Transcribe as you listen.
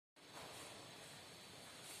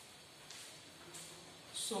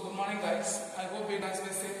So good morning guys, I hope you guys were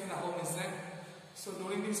safe in home, isn't it? So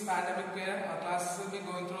during this pandemic period, our classes will be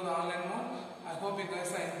going through the online mode. I hope you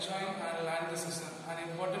guys are enjoying and learning the system. And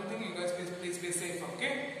important thing, you guys please be safe,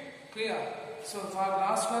 okay? Clear? So for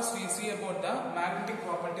last class we see about the magnetic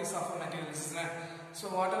properties of a material, isn't it? So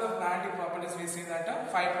what are the magnetic properties? We see that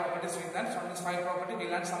 5 properties we learned. From this 5 property we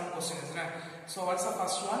learned some questions, isn't it? So what's the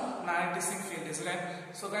first one? Magnetizing field, isn't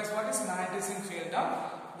it? So guys, what is magnetizing field?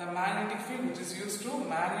 The magnetic field which is used to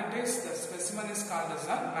magnetize the specimen is called as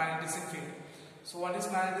a magnetizing field. So what is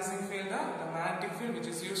magnetizing field? The magnetic field which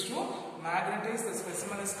is used to magnetize the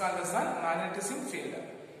specimen is called as a magnetizing field.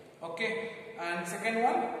 Okay. And second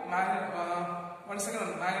one,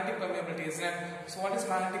 magnetic permeability, is that? So what is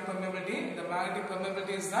magnetic permeability? The magnetic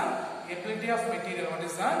permeability is the ability of material. What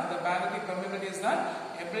is that? The magnetic permeability is the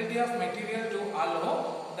ability of material to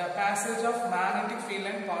allow the passage of magnetic field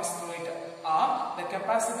and pass through it, or the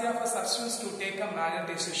capacity of a substance to take a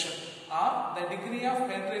magnetization, or the degree of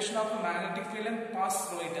penetration of a magnetic field and pass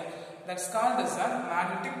through it. That's called as a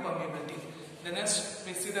magnetic permeability. The next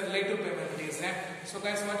we see the relative permeability, is that? So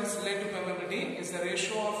guys, what is relative permeability? Is the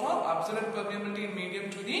ratio of absolute permeability in medium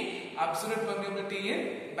to the absolute permeability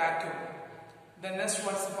in vacuum. Then next,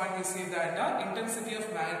 what's the point? We see that intensity of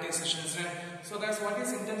magnetization, is that? So guys, what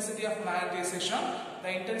is intensity of magnetization? The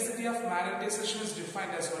intensity of magnetization is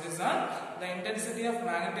defined as what is that? The intensity of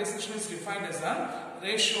magnetization is defined as a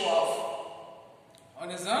ratio of what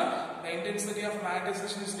is that? The intensity of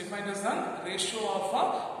magnetization is defined as a ratio of a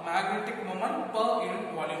magnetic moment per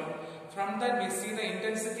unit volume. From that we see the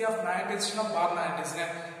intensity of magnetization of bar magnet, is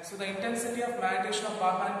that? So the intensity of magnetization of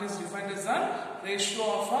bar magnet is defined as a ratio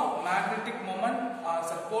of a magnetic moment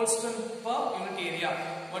pole strength per unit area.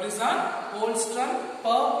 What is that? Pole strength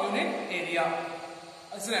per unit area.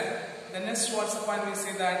 Is that? The next, what's the point? We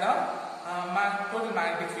say that total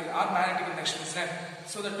magnetic field or magnetic induction, is that?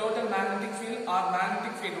 So the total magnetic field or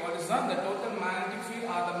magnetic field, what is that? The total magnetic field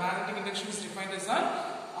or the magnetic induction is defined as a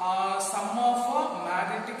sum of a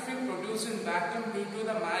magnetic field produced in vacuum due to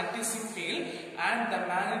the magnetizing field and the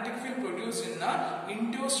magnetic field produced in the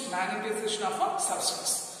induced magnetization of a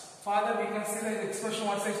substance. Further, we can see the expression.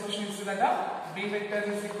 What's the expression? You see that B vector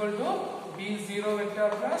is equal to B0 vector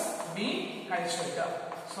plus B H vector.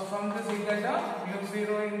 So from this we get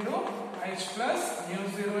mu0 into H plus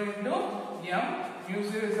mu0 into M.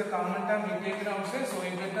 Mu0 is a common term, we take it outside, so we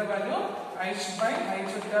get the value H by H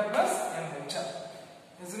vector plus M vector.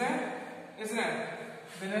 Isn't it? Isn't it?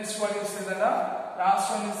 The next one is the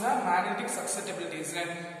last one is the magnetic susceptibility, isn't it?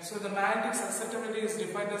 So the magnetic susceptibility is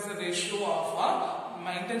defined as the ratio of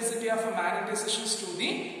intensity of a magnetizations to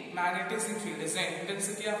the magnetizing field, isn't it?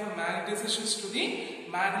 Intensity of a magnetizations to the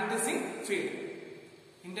magnetizing field.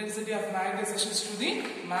 Intensity of magnetizations to the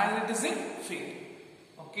magnetizing field.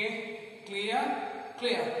 Okay? Clear?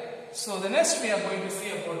 Clear. So the next we are going to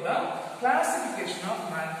see about the classification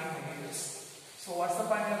of magnetic materials. So what's the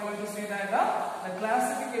point we are going to see that the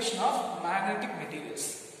classification of magnetic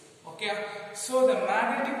materials. Okay? So the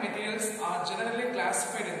magnetic materials are generally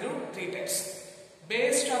classified into 3 types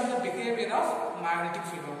based on the behavior of magnetic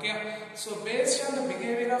field. Okay? So based on the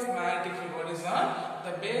behavior of magnetic field, what is that?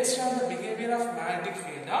 Based on the behavior of magnetic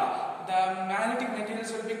field, the magnetic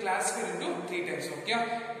materials will be classified into 3 types.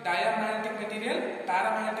 Okay? Diamagnetic material,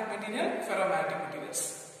 paramagnetic material, ferromagnetic materials.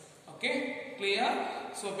 Okay? Clear?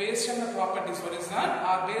 So based on the properties, what is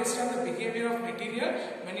that? Based on the behavior of material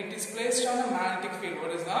when it is placed on a magnetic field,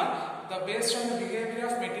 what is that? Based on the behavior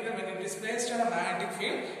of material when it is placed on a magnetic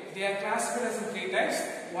field, they are classified as 3 types.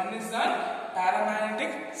 One is the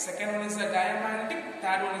paramagnetic, second one is the diamagnetic,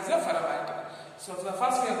 third one is the ferromagnetic. So for the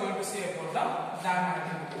first we are going to see about the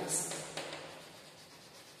diamagnetic materials.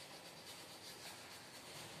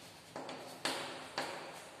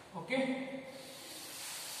 Okay.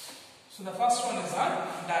 So the first one is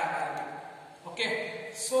diamagnetic. Okay.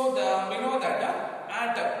 So we know that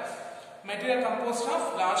atom, material composed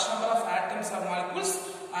of large number of atoms or molecules,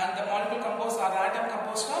 and the molecule composed or atom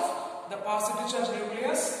composed of the positive charge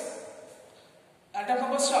nucleus. Atom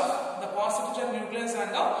composed of the positive charge nucleus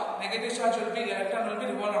and the negative charge will be electron will be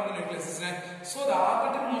revolved around the nucleus, isn't it? So the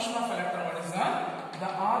orbital motion of electron, what is that? The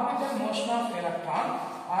orbital motion of electron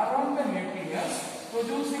around the nucleus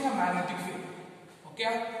producing a magnetic field.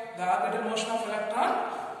 Okay? The orbital motion of electron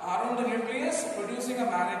around the nucleus producing a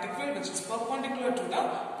magnetic field which is perpendicular to the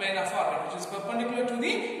plane of orbit, which is perpendicular to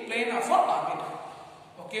the plane of orbit.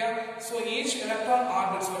 Okay? So each electron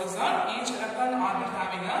orbits, what is that? Each electron orbit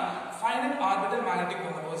having a final orbital magnetic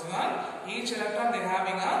moment. What is that? Each electron they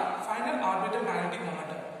having a final orbital magnetic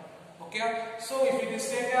moment. Okay? So if it is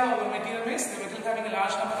take a material means the material having a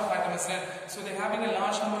large number of atoms, electrons, right? So they are having a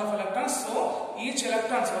large number of electrons. So each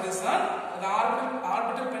electron, what is the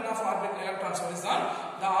orbital pin of electrons, what is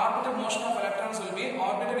the orbital motion of electrons will be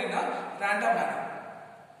orbited in a random manner.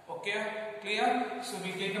 Okay, clear? So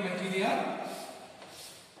we take a material.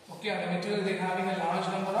 Okay, and the material they are having a large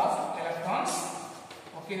number of electrons.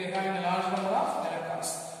 Okay, they are having a large number of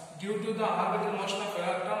electrons. Due to the orbital motion of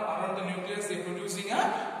electron around the nucleus, they are producing a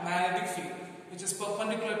magnetic field which is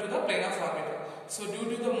perpendicular to the plane of orbit. So due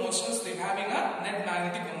to the motions, they are having a net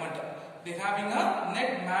magnetic momentum. They are having a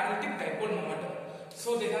net magnetic dipole momentum.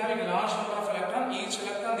 So they are having a large number of electrons. Each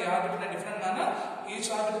electron they are orbiting in a different manner. Each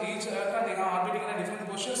electron they are orbiting in a different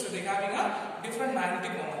position. So they are having a different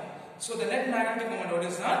magnetic moment. So the net magnetic moment, what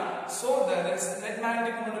is that? So the net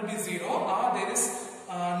magnetic moment will be 0, or there is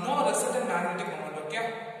no resultant magnetic moment.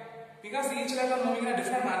 Okay. Because each electron moving in a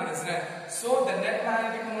different magnetism, right? So the net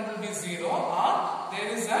magnetic moment will be 0, or there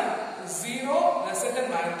is a 0 resultant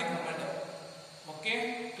magnetic momentum.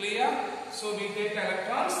 Okay, clear? So we take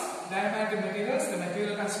electrons, diamagnetic materials. The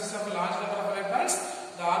material consists of a large number of electrons.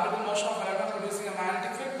 The orbital motion of electrons producing a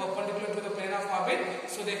magnetic field perpendicular to the plane of orbit.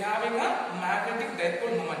 So they are having a magnetic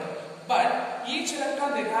dipole momentum. But each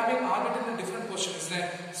electron they are having orbited in different positions, right?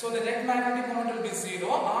 So the net magnetic moment will be 0,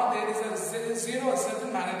 or there is a 0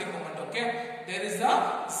 resultant magnetic moment. Okay, there is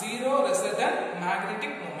a 0 resultant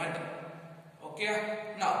magnetic momentum.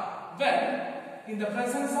 Okay, now when in the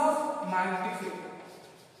presence of magnetic field,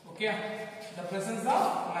 okay, the presence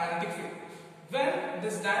of magnetic field, when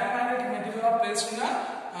this diamagnetic material are placed in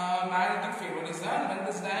a magnetic field, what is that? When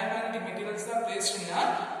this diamagnetic materials are placed in a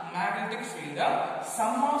magnetic field,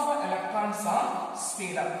 some of electrons are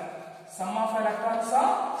speed up. Some of electrons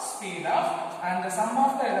are speed up, and some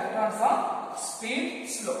of the electrons are speed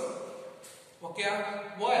slow. Okay,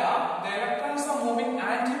 where the electrons are moving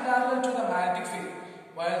anti-parallel to the magnetic field.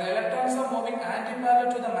 While the electrons are moving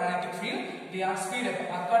anti-parallel to the magnetic field, they are speed up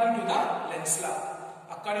according to the Lenz's law.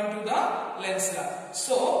 According to the Lenz's law.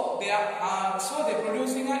 So they are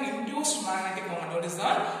producing an induced magnetic moment. What is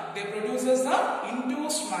that? They produces the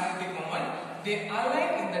induced magnetic moment. They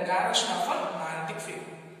align in the direction of a magnetic field.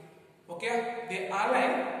 Okay, they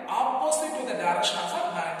align opposite to the direction of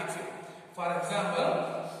a magnetic field. For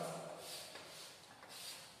example,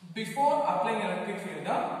 before applying electric field,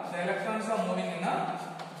 the electrons are moving in a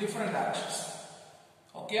different directions.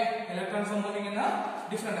 Okay, electrons are moving in a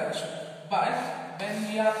different direction. But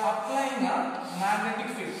when we are applying a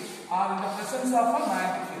magnetic field, or in the presence of a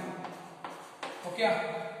magnetic field, okay,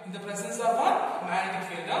 in the presence of a magnetic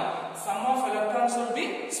field, some of electrons will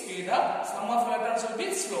be speed up, some of electrons will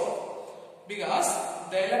be slow. Because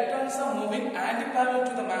the electrons are moving anti-parallel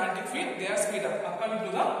to the magnetic field, they are speed up according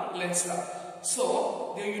to the Lenz's law.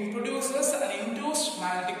 So they introduces an induced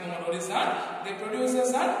magnetic moment. What is that? They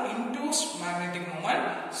produces an induced magnetic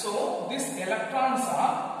moment. So these electrons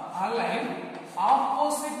are aligned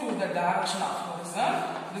opposite to the direction of, what is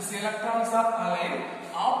that? These electrons are aligned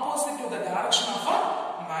opposite to the direction of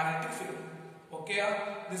a magnetic field. Okay,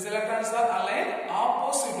 these electrons are aligned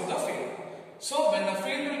opposite to the field. So when the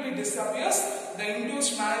field will be disappears, the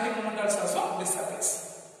induced magnetic moment also disappears.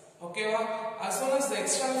 Okay, as soon as the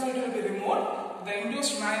external field will be removed, the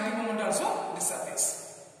induced magnetic moment also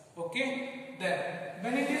disappears. Okay, then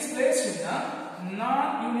when it is placed in a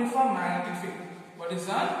non-uniform magnetic field, what is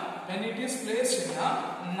that? When it is placed in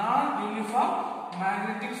a non-uniform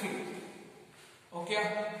magnetic field.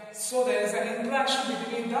 Okay, so there is an interaction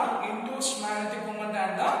between the induced magnetic moment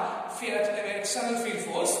and the external field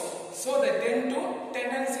force. So they tend to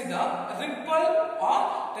tendency the ripple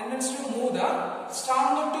or tendency to move the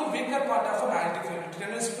stronger to weaker part of a magnetic field.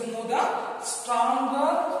 Tendency to move the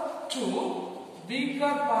stronger to weaker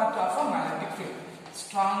part of a magnetic field.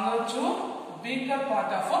 Stronger to weaker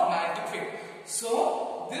part of a magnetic field.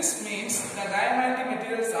 So this means the diamagnetic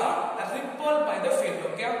materials are repelled by the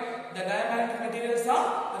field. Okay, the diamagnetic materials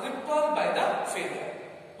are repelled by the field.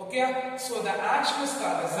 Okay, so the action is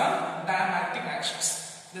called as a diamagnetic actions.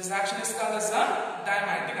 This action is called as a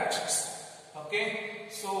diamagnetic actions. Okay,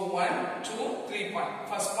 so 1, 2, 3 point.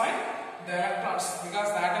 First point, the electrons,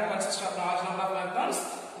 because the atom consists of large number of electrons.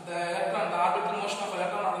 The orbital motion of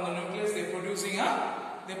electron around the nucleus, they producing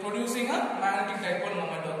a magnetic dipole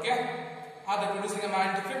moment. Okay, or they producing a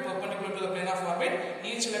magnetic field perpendicular to the plane of orbit.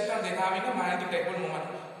 Each electron they having a magnetic dipole moment.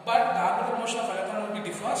 But the orbital motion of electron will be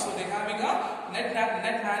different, so they having a net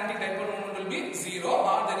magnetic dipole moment will be 0,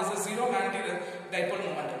 or there is a 0 magnetic dipole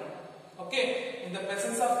moment. Okay, in the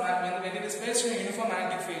presence of when it is placed in a uniform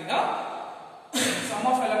magnetic field, some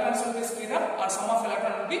of electrons will be speed up, or some of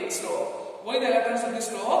electrons will be slow. Why the electrons will be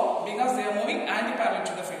slow? Because they are moving anti-parallel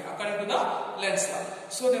to the field according to the Lenz's law.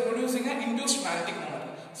 So they are producing an induced magnetic moment.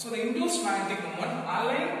 So the induced magnetic moment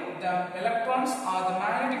align the electrons or the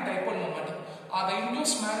magnetic dipole moment, or the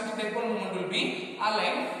induced magnetic dipole moment will be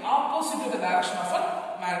aligned opposite to the direction of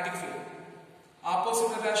a magnetic field. Opposite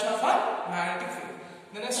to the direction of a magnetic field.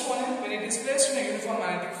 The next one is when it is placed in a uniform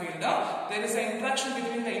magnetic field, there is an interaction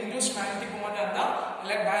between the induced magnetic moment and the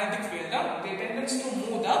magnetic field. They tend to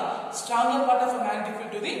move the stronger part of a magnetic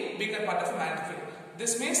field to the weaker part of a magnetic field.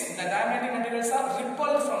 This means the diamagnetic materials are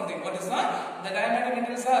repelled from the the diamagnetic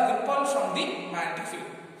materials are repelled from the magnetic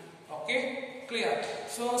field. Okay, clear.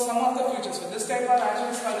 So some of the features. So this type of action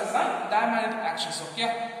is called as the diamagnetic actions.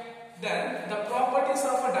 Okay. Then the properties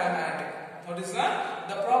of a diamagnetic. What is that?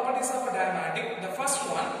 The properties of a diamagnetic. The first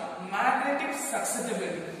one, magnetic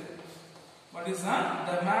susceptibility. What is that?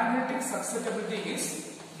 The magnetic susceptibility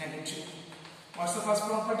is negative. What's the first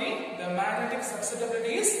property? The magnetic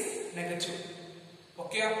susceptibility is negative.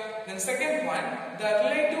 Okay. Then second one, the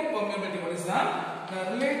relative permeability. What is that?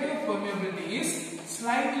 The relative permeability is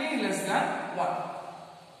slightly less than 1.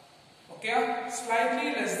 Okay.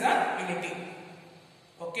 Slightly less than unity.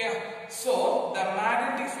 Okay, so the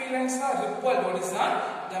magnetic field lines are repelled. What is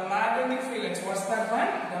that? The magnetic field lines. What's that one?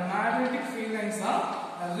 The magnetic field lines are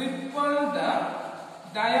repel the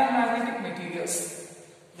diamagnetic materials.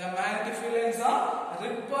 The magnetic field lines are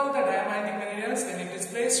repel the diamagnetic materials when it is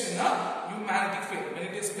placed in a magnetic field. When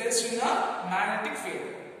it is placed in a magnetic field.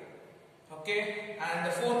 Okay, and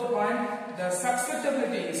the fourth point, the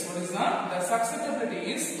susceptibility is. What is that? The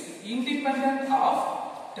susceptibility is independent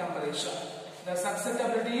of temperature. The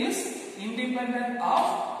susceptibility is independent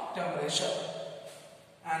of temperature.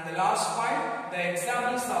 And the last point, the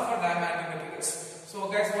examples of a diamagnetic materials. So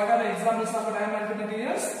guys, what are the examples of a diamagnetic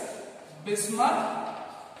materials? Bismuth,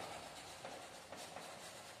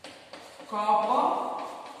 copper,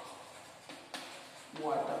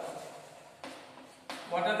 water.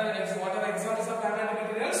 What are the examples of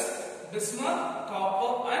diamagnetic materials? Bismuth,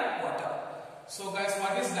 copper and water. So guys,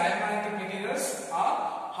 what is diamagnetic materials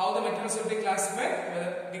are? How the materials will be classified?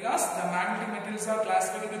 Well, because the magnetic materials are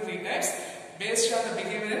classified into 3 types based on the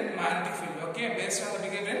behavior in magnetic field. Okay, based on the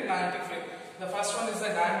behavior in magnetic field. The first one is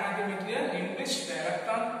the diamagnetic material in which the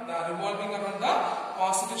electron are revolving around the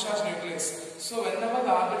positive charge nucleus. So whenever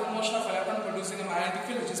the orbital motion of electron producing a magnetic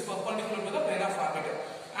field which is perpendicular to the plane of orbit,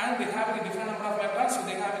 and they have a different number of electrons, so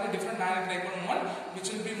they have a different magnetic dipole moment which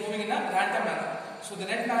will be moving in a random manner. So the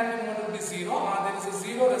net magnetic moment will be 0, or there is a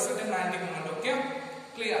 0 resultant magnetic moment. Okay.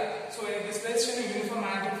 Clear. So when it is placed in a uniform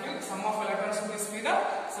magnetic field, some of electrons will be speed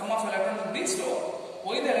up, some of electrons will be slow.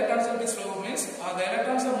 Why the electrons will be slow means the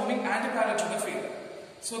electrons are moving anti-parallel to the field.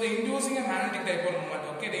 So they inducing a magnetic dipole moment.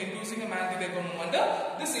 Okay, they inducing a magnetic dipole moment.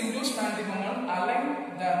 This induced magnetic moment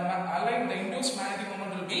the induced magnetic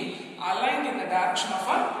moment will be aligned in the direction of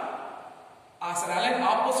aligned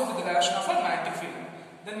opposite to the direction of a magnetic field.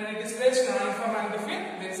 Then when it is placed in a uniform magnetic field,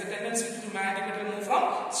 there is a tendency to magnetic material move from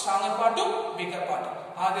stronger part to weaker part.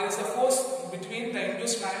 There is a force between the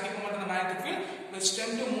induced magnetic moment and the magnetic field which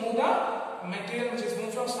tend to move the material which is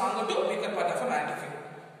moved from stronger to weaker part of a magnetic field.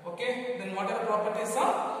 Okay, then what are the properties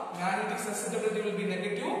are? Magnetic susceptibility will be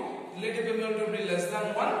negative, relative permeability will be less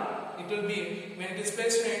than 1. It will be, when it is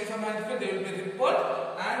placed in a uniform magnetic field, they will be repelled,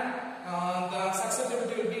 and the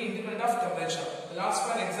susceptibility will be independent of temperature. The last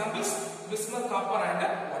one examples, bismuth, copper and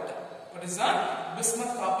water. What is that?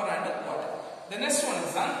 Bismuth, copper and water. The next one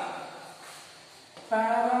is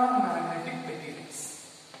paramagnetic materials.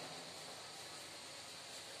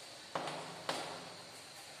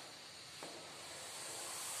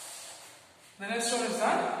 The next one is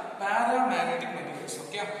paramagnetic materials.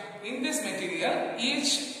 Okay. In this material,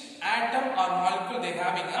 each atom or molecule they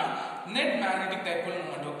having a net magnetic dipole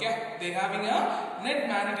moment. Okay. They having a net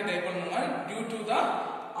magnetic dipole moment due to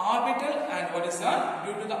the orbital and what is that?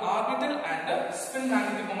 Due to the orbital and spin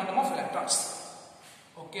magnetic momentum of electrons.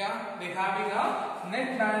 Okay, they having a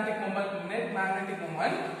net magnetic moment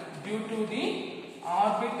due to the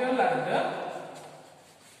orbital and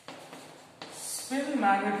spin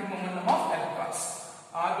magnetic momentum of electrons.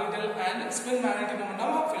 Orbital and spin magnetic momentum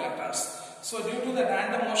of electrons. So due to the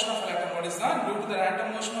random motion of electron, what is that? Due to the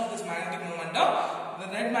random motion of this magnetic momentum, the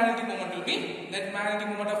net magnetic moment will be, net magnetic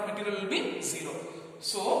moment of material will be 0.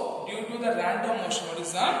 So due to the random motion, what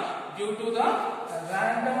is that? Due to the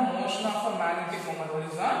random motion of a magnetic moment, what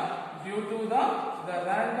is that? Due to the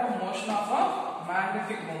random motion of a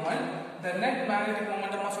magnetic moment, the net magnetic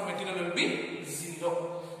momentum of a material will be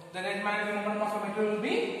 0. The net magnetic momentum of a material will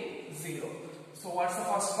be 0. So what's the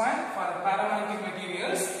first point? For paramagnetic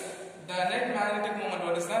materials, the net magnetic moment,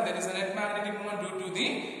 what is that? There is a net magnetic moment due to the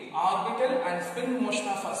orbital and spin motion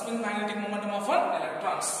of a spin magnetic momentum of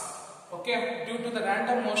electrons. Okay, due to the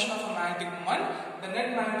random motion of a magnetic moment, the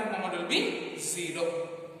net magnetic moment will be 0.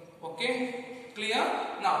 Okay, clear?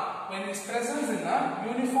 Now, when it is present in a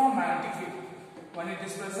uniform magnetic field, when it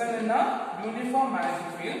is present in a uniform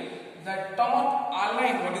magnetic field, the top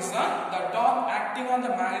aligned, what is that? The top acting on the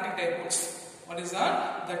magnetic dipoles. What is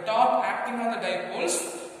that? The top acting on the dipoles,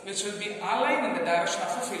 which will be aligned in the direction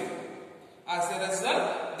of a field. As a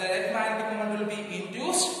result, the net magnetic moment will be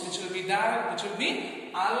induced, which will be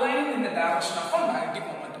aligned in the direction of a magnetic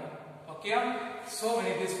moment. Okay? So when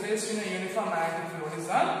it is placed in a uniform magnetic field, what is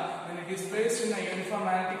that? When it is placed in a uniform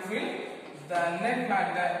magnetic field, the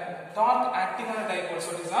top acting on a dipole,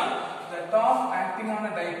 what is that? The top acting on a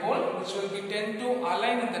dipole, which will be tend to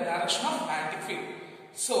align in the direction of magnetic field.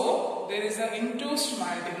 So there is an induced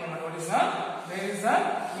magnetic moment. What is that? There is an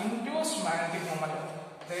induced magnetic moment.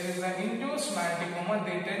 There is an induced magnetic moment.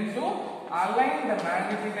 They tend to align the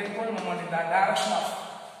magnetic dipole moment in the direction of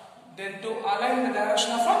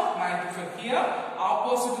a magnetic field. Here,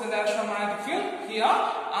 opposite to the direction of magnetic field. Here,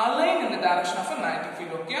 align in the direction of a magnetic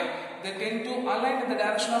field. Okay, they tend to align in the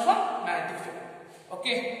direction of a magnetic field.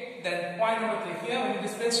 Okay, then point number 3. Here, when it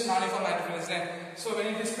is placed in non-uniform magnetic field is then. So when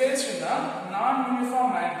it is placed in the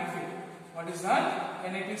non-uniform magnetic field, what is that?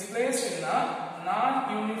 When it is placed in the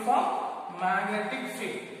non-uniform magnetic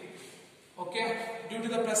field. Okay, due to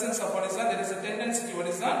the presence of what is that? There is a tendency. What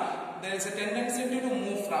is that? There is a tendency to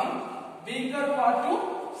move from weaker part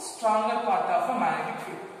to stronger part of a magnetic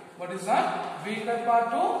field. What is that? Weaker part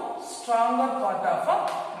to stronger part of a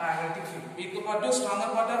magnetic field. Weaker part to stronger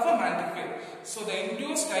part of a magnetic field. So the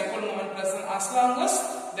induced dipole moment present as long as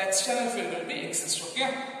the external field will be exist. Okay,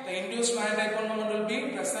 the induced magnetic dipole moment will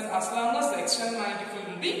be present as long as the external magnetic field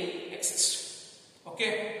will be exist.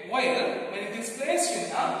 Okay, while when it is placed in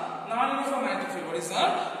a non-uniform magnetic field, what is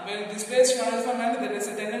that? When it is placed in non-uniform magnetic, there is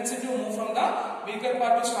a tendency to move from the weaker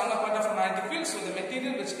part to stronger part of a magnetic field. So the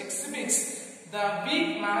material which exhibits the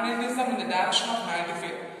weak magnetism in the direction of magnetic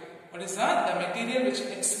field. What is that? The material which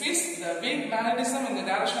exhibits the weak magnetism in the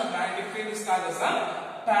direction of magnetic field is called as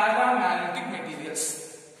paramagnetic materials.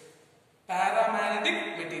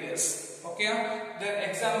 Paramagnetic materials. Okay. The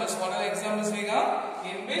examples. What are the examples we got?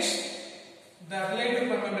 In which the relative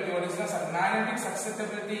permeability, what is that? Magnetic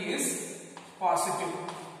susceptibility is positive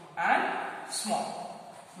and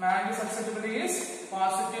small. Magnetic susceptibility is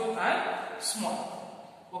positive and small.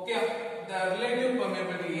 Okay. The relative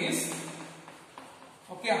permeability is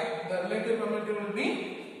will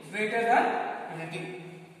be greater than unity.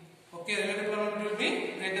 Okay, the relative permeability will be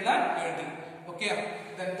greater than unity. Okay,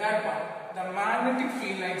 then third point, the magnetic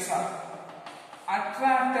field lines are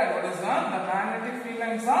attracted. What is that? The magnetic field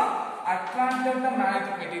lines are attracted the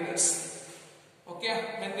magnetic materials. Okay,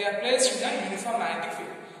 when they are placed in a uniform magnetic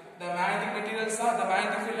field, the magnetic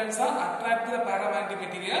field lines are attracted the paramagnetic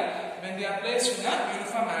material when they are placed in a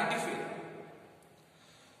uniform magnetic field.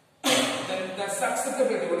 Then the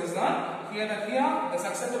susceptibility, what is that? Here the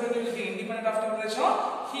susceptibility will be independent of temperature.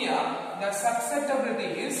 Here the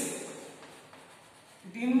susceptibility is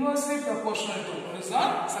inversely proportional to, what is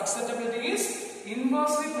that? Susceptibility is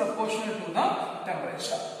inversely proportional to the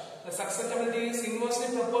temperature. The susceptibility is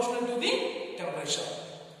inversely proportional to the temperature.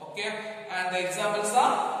 Okay, and the examples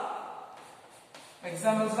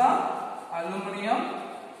are aluminum,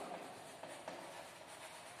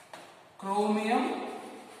 chromium,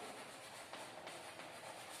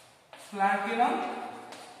 platinum,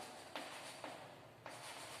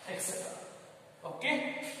 etc.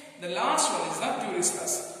 Okay, the last one is the Curie's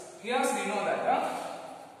laws. Here we know that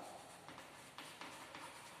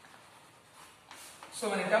so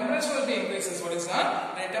when the temperature will be increases, what is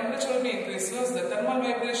that? When the temperature will be increases, the thermal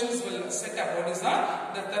vibrations will set up. What is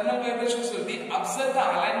that? The thermal vibrations will be observe the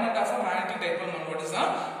alignment of a magnetic dipole moment. What is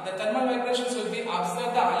that? The thermal vibrations will be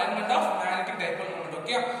observe the alignment of magnetic dipole moment.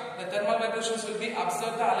 Okay, the thermal vibrations will be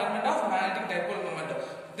observe the alignment of magnetic dipole moment.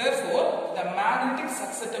 Therefore, the magnetic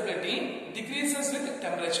susceptibility decreases with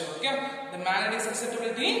temperature. Okay, the magnetic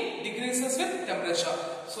susceptibility decreases with temperature.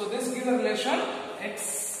 So this gives a relation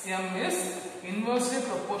Xm is inversely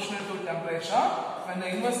proportional to temperature. When the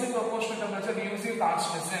inversely proportional temperature, we use a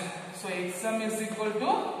constant. So Xm is equal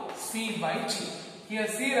to C by T. Here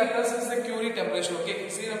C represents the Curie temperature. Okay,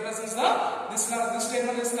 C represents this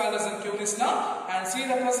statement is called as the Curie's law, and C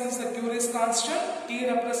represents the Curie's constant. T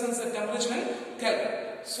represents the temperature in Kelvin.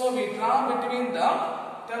 So we draw between the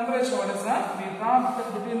temperature. What is that? We draw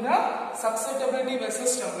between the susceptibility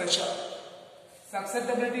versus temperature.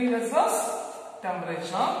 Susceptibility versus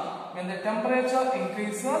temperature. When the temperature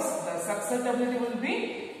increases, the susceptibility will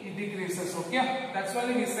be decreases. Okay, that's why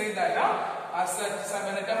we say that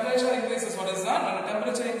when the temperature increases, what is that? When the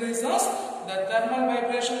temperature increases, the thermal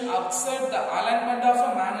vibration observe the alignment of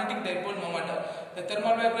a magnetic dipole moment. The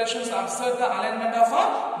thermal vibrations observe the alignment of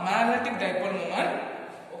a magnetic dipole moment.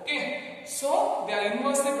 Okay, so they are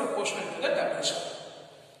inversely proportional to the temperature.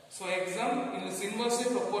 So exam is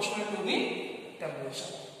inversely proportional to the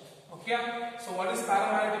temperature. Okay, so what is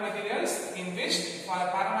paramagnetic materials? In which for a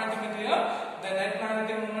paramagnetic material, the net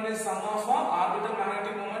magnetic moment is sum of orbital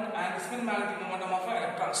magnetic moment and spin magnetic momentum of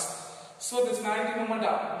electrons. So this magnetic moment,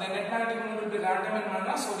 the net magnetic moment will be random in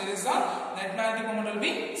manner. So there is a net magnetic moment will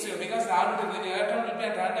be 0 because the orbital, the electron will be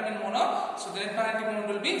at random in mono. So the net magnetic moment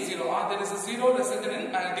will be 0, or there is a 0 resulted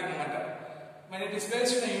in magnetic momentum. When it is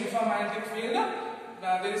placed in a uniform magnetic field,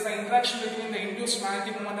 there is an interaction between the induced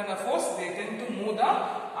magnetic moment and the force. They tend to move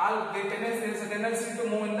there is a tendency to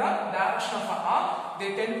move in the direction of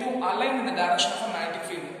they tend to align in the direction of a magnetic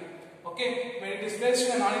field. Okay, when it is placed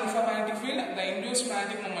in a non-uniform magnetic field, the induced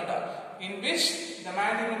magnetic moment in which the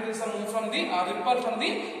magnetic materials are moved from the repelled from the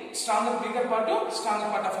weaker part to stronger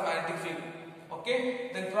part of a magnetic field. Okay,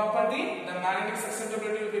 then property, the magnetic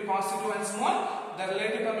susceptibility will be positive and small, the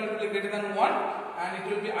relative permeability will be greater than 1, and it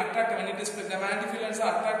will be attracted when it is the magnetic fields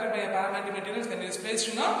are attracted by a paramagnetic materials when it is placed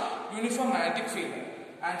in a uniform magnetic field.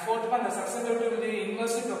 And fourth one, the susceptibility will be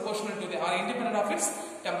inversely proportional to the or independent of its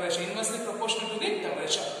temperature, inversely proportional to the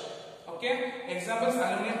temperature. Okay, examples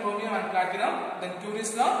aluminum, chromium and platinum. Then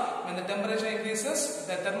Curie's law, when the temperature increases,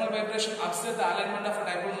 the thermal vibration observes the alignment of a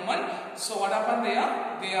dipole moment. So what happens there?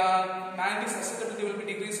 Their magnetic susceptibility will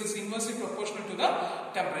be decreases inversely proportional to the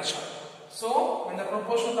temperature. So when the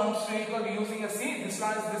proportion comes to equal using a C, this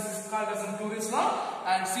is called as a Curie's law,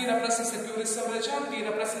 and C represents the Curie's temperature, T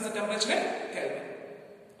represents the temperature in Kelvin.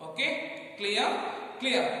 Okay, clear.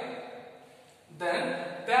 Then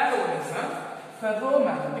third one is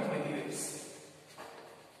ferromagnetic materials.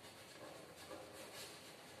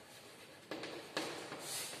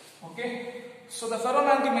 Okay, so the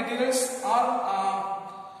ferromagnetic materials are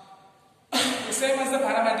the same as the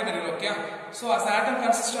paramagnetic material. Okay, so as the atom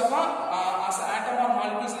consists of as the atom or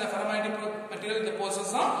molecules in the ferromagnetic material, the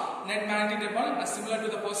possess a net magnetic dipole similar to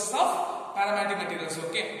the possess of paramagnetic materials.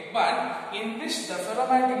 Okay, but in which the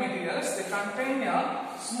ferromagnetic materials they contain a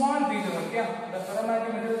small region. Okay, the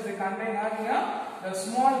ferromagnetic materials they contain having the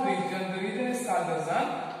small region. The region is called as a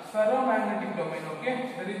ferromagnetic domain.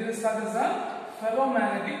 Okay, the region is called as a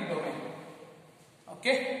ferromagnetic domain.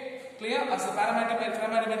 Okay, clear? As the ferromagnetic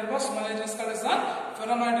material, small region is called as a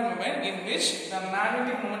ferromagnetic domain in which the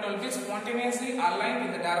magnetic moment will be spontaneously aligned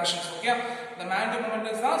in the directions. Okay, the magnetic moment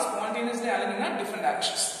is spontaneously aligned in different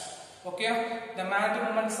directions. Okay, the magnetic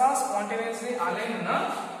moments are spontaneously aligned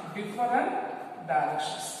in different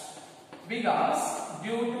directions because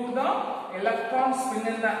due to the electron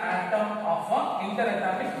spin in the atom of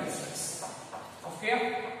interatomic distance.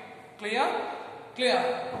 Okay, clear.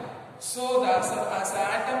 So as an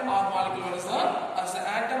atom or molecule, what is that? As an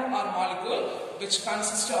atom or molecule which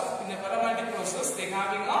consists of in a paramagnetic process, they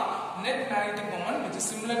having a net magnetic moment which is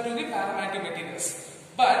similar to the paramagnetic materials.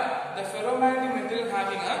 But the ferromagnetic material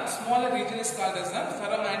having a smaller region is called as the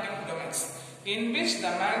ferromagnetic domains, in which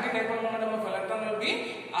the magnetic dipole momentum of electron will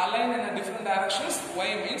be aligned in different directions.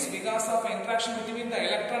 Why means because of interaction between the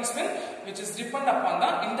electron spin, which is depend upon the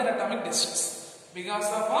interatomic distance. Because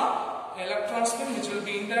of electron spin, which will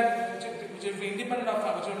be independent of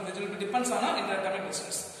which will be depends on interatomic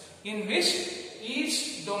distance, in which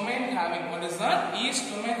each domain having what is that? Each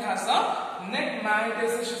domain has a net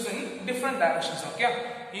magnetization in different directions.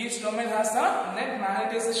 Okay, each domain has a net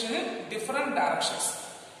magnetization in different directions.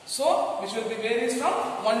 So which will be varies from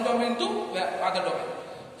one domain to other domain.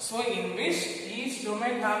 So in which each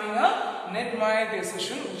domain having a net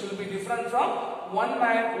magnetization which will be different from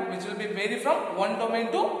which will be vary from one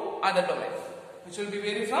domain to other domain. Which will be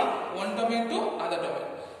vary from one domain to other domain.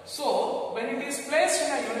 So when it is placed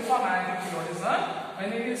in a uniform magnetic field, what is that?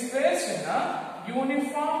 When it is placed in a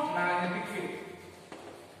uniform magnetic field,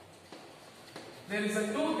 there is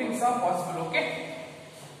two things are possible. Okay,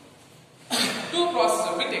 two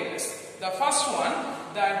processes will be taking place. The first one,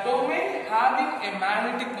 the domain having a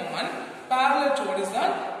magnetic moment parallel to what is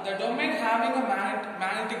that? The domain having a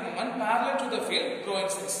magnetic moment parallel to the field growing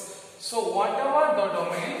size. So whatever the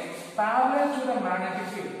domain parallel to the magnetic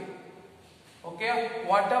field. Okay,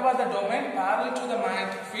 whatever the domain parallel to the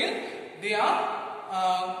magnetic field, they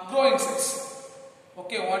are growing sets.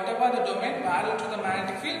 Okay, whatever the domain parallel to the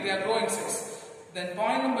magnetic field, they are growing sets. Then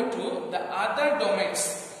point number 2, the other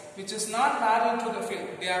domains which is not parallel to the field,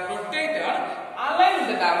 they are rotated, aligned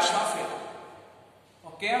in the direction of field.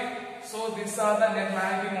 Okay, so these are the net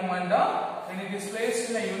magnetic moment when it is placed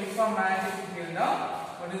in a uniform magnetic field.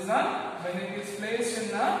 What is that? When it is placed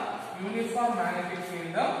in a uniform magnetic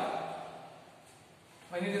field,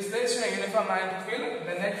 When it is placed in a uniform magnetic field,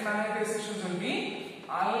 the net magnetization will be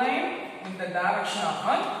aligned in the direction of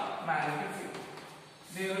a magnetic field.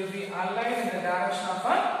 They will be aligned in the direction of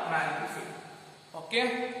a magnetic field.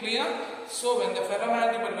 Okay, clear? So when the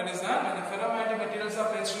ferromagnetic materials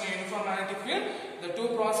are placed in a uniform magnetic field, the two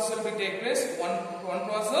processes will be take place. One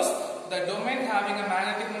process, the domain having a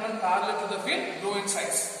magnetic moment parallel to the field grow in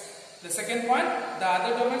size. The second point, the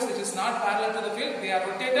other domains which is not parallel to the field, they are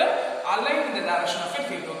rotated aligned in the direction of a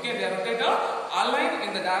field. Okay, they are rotated aligned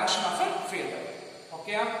in the direction of a field.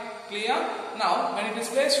 Okay, clear? Now, when it is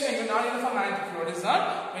placed in a non-uniform magnetic field, what is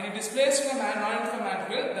that? When it is placed in a non-uniform magnetic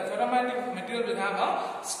field, the ferromagnetic material will have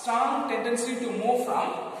a strong tendency to move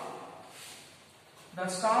from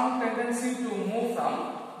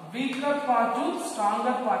weaker part to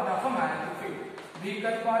stronger part of a magnetic field.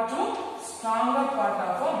 Weaker part to stronger part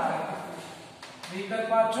of a magnetic field. Weaker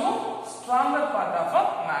part to stronger part of a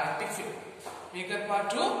magnetic field. Weaker part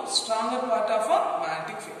to stronger part of a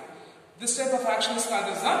magnetic field. This type of action is called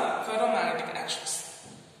as the ferromagnetic actions.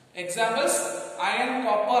 Examples: iron,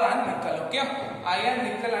 copper and nickel. Okay, iron,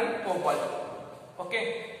 nickel and cobalt. Okay,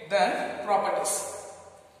 then properties.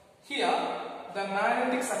 Here the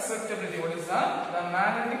magnetic susceptibility, what is that? The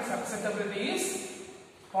magnetic susceptibility is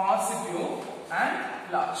positive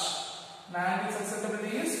and large. Magnetic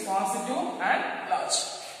susceptibility is positive and large.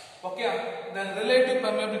 Okay, then relative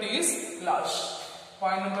permeability is large.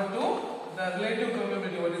 Point number 2, the relative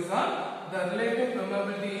permeability, what is that? The relative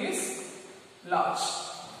permeability is large.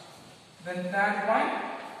 Then third point,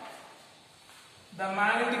 the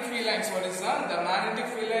magnetic field lines, what is that? The magnetic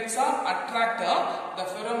field lines are attractor. The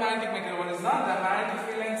ferromagnetic material, what is that? The magnetic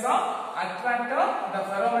field lines are attractor. The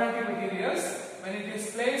ferromagnetic materials when it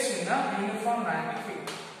is placed in a uniform magnetic field.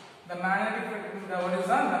 The magnetic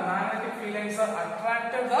field lines are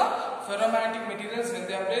attracted the ferromagnetic materials when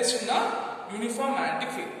they are placed in a uniform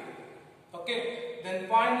magnetic field. Okay. Then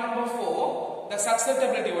point number 4, the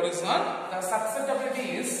susceptibility, what is that? The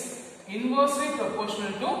susceptibility is inversely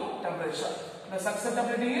proportional to temperature. The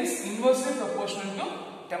susceptibility is inversely proportional to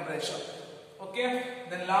temperature. Okay.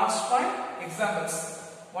 Then last point, examples.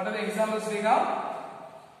 What are the examples we have?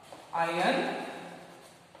 Iron,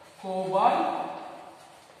 cobalt,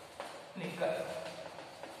 nickel.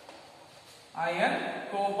 Iron,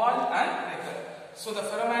 cobalt and nickel. So the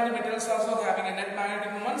ferromagnetic materials also having a net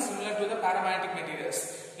magnetic moment similar to the paramagnetic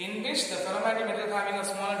materials, in which the ferromagnetic material having a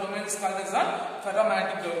smaller domain is called as a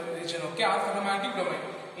ferromagnetic region. Okay, or ferromagnetic domain,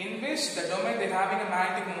 in which the domain they having a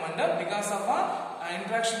magnetic moment because of a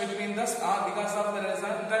interaction between the because of the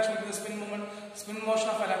interaction between the spin motion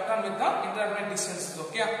of electron with the interatomic distances.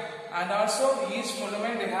 Okay, and also each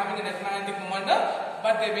domain they having a net magnetic moment,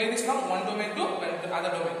 but they varies from one domain to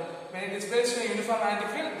other domain. When it is placed in a uniform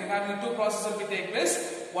magnetic field, they have two processes will take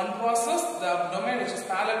place. One process, the domain which is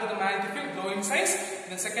parallel to the magnetic field grow in size.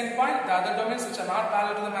 The second point, the other domains which are not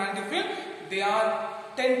parallel to the magnetic field, they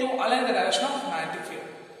tend to align the direction of magnetic field.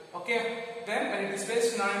 Okay. Then when it is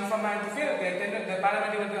placed in a uniform magnetic field, the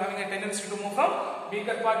paramagnetic will be having a tendency to move from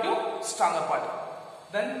weaker part to stronger part.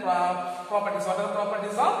 Then properties. What are the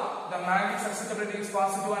properties of? The magnetic susceptibility is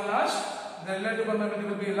positive and large. The relative permeability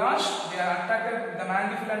will be large. They are attracted, the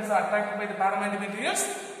magnetic fields are attracted by the paramagnetic materials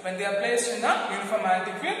when they are placed in a uniform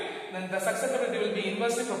magnetic field. Then the susceptibility will be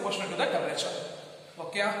inversely proportional to the temperature.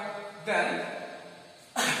 Okay. Then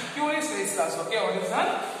Curie's Bayes laws. Okay, what is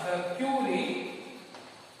that? The Curie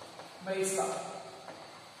Bayes law.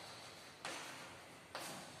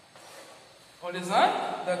 What is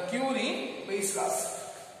that? The Curie Bayes laws.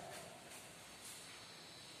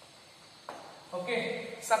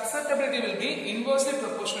 Okay, susceptibility will be inversely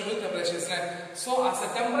proportional to temperature. So as the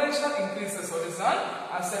temperature increases, what is that?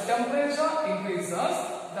 As the temperature increases,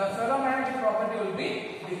 the ferromagnetic property will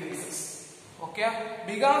be decreases. Okay,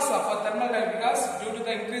 because of a thermal because due to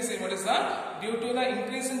the increase in what is that? Due to the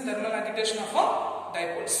increase in thermal agitation of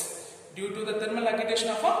dipoles. Due to the thermal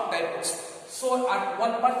agitation of dipoles. So at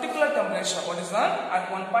one particular temperature, what is that? At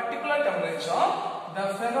one particular temperature,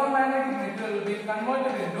 the ferromagnetic material will be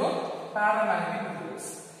converted into paramagnetic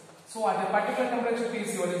materials. So at a particular temperature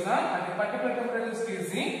Tc, what is that? At a particular temperature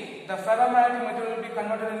Tc, the ferromagnetic material will be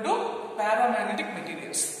converted into paramagnetic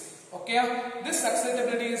materials. Okay, this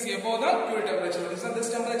susceptibility is above the Curie temperature. What is that? This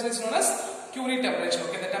temperature is known as Curie temperature.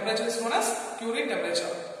 Okay, the temperature is known as Curie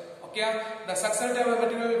temperature. Okay, the susceptible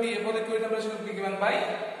material will be above the Curie temperature will be given by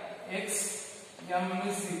X m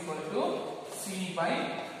is equal to C by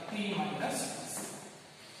T minus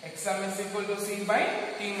Xm is equal to C by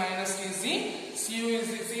T minus Tc. C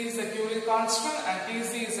is the Curie constant and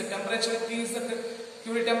Tc is the temperature. T is the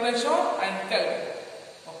Curie temperature and Kelvin.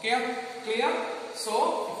 Okay, clear?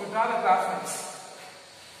 So if you draw the graph next,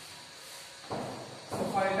 So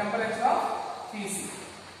for a temperature of Tc,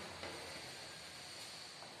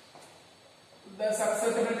 the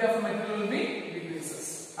susceptibility of material will be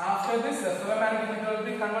decreases. After this, the ferromagnetic material will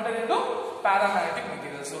be converted into paramagnetic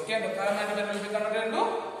materials. Okay, the paramagnetic material will be converted into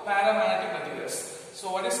paramagnetic materials.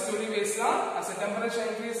 So what is Curie Weiss law? As the temperature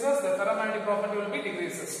increases, the ferromagnetic property will be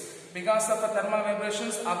decreases because of the thermal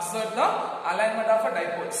vibrations observed the alignment of a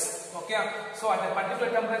dipoles. Okay, so at a particular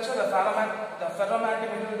temperature, the ferromagnetic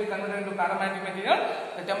material will be converted into paramagnetic material.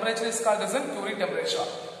 The temperature is called as a Curie temperature.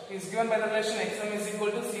 It is given by the relation Xm is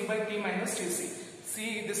equal to C by T minus Tc.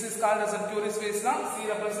 C, this is called as a Curie's Weiss law. C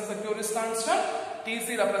represents the Curie's constant.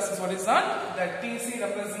 Tc represents what is that? The Tc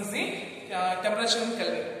represents the temperature in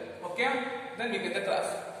Kelvin. Okay, then we get the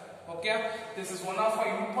graph. Okay, this is one of our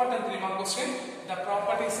important 3-mark question. The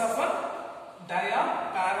properties of a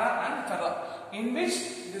dia, para and ferra, in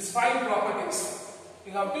which these 5 properties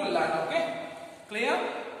you have to learn. Okay, clear?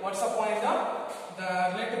 What's the point of the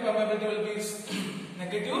relative permeability will be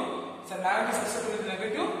negative, so magnetic susceptibility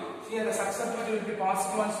negative. Here the susceptibility will be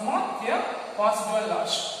positive and small, here positive and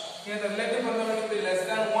large. Here the relative permeability will be less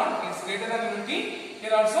than 1, is greater than unity,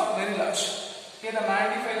 here also very large. Here the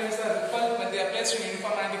magnetic fields are repelled when they are placed in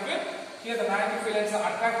uniform magnetic field. Here the magnetic fields are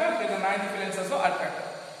attracted, here the magnetic fields are also attracted.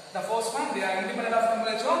 The first one, they are independent of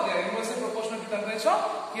temperature, they are inversely proportional to temperature,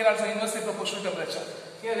 here also inversely proportional to temperature.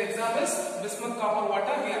 Here examples, bismuth, copper,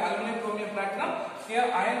 water, here aluminum, chromium, platinum, here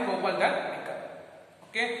iron, cobalt and nickel.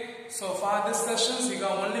 Okay, so for this sessions we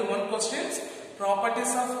got only one question,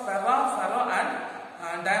 properties of para, ferro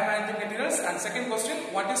and diamagnetic materials, and second question,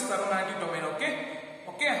 what is ferromagnetic domain?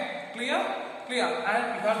 Okay, clear?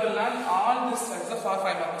 And you have to learn all this as the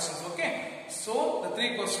 5-mark questions. Okay, so the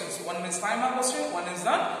 3 questions, one is 5-mark question, one is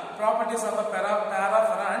the properties of a para,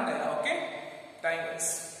 ferro and dia. Okay,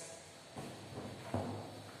 thanks.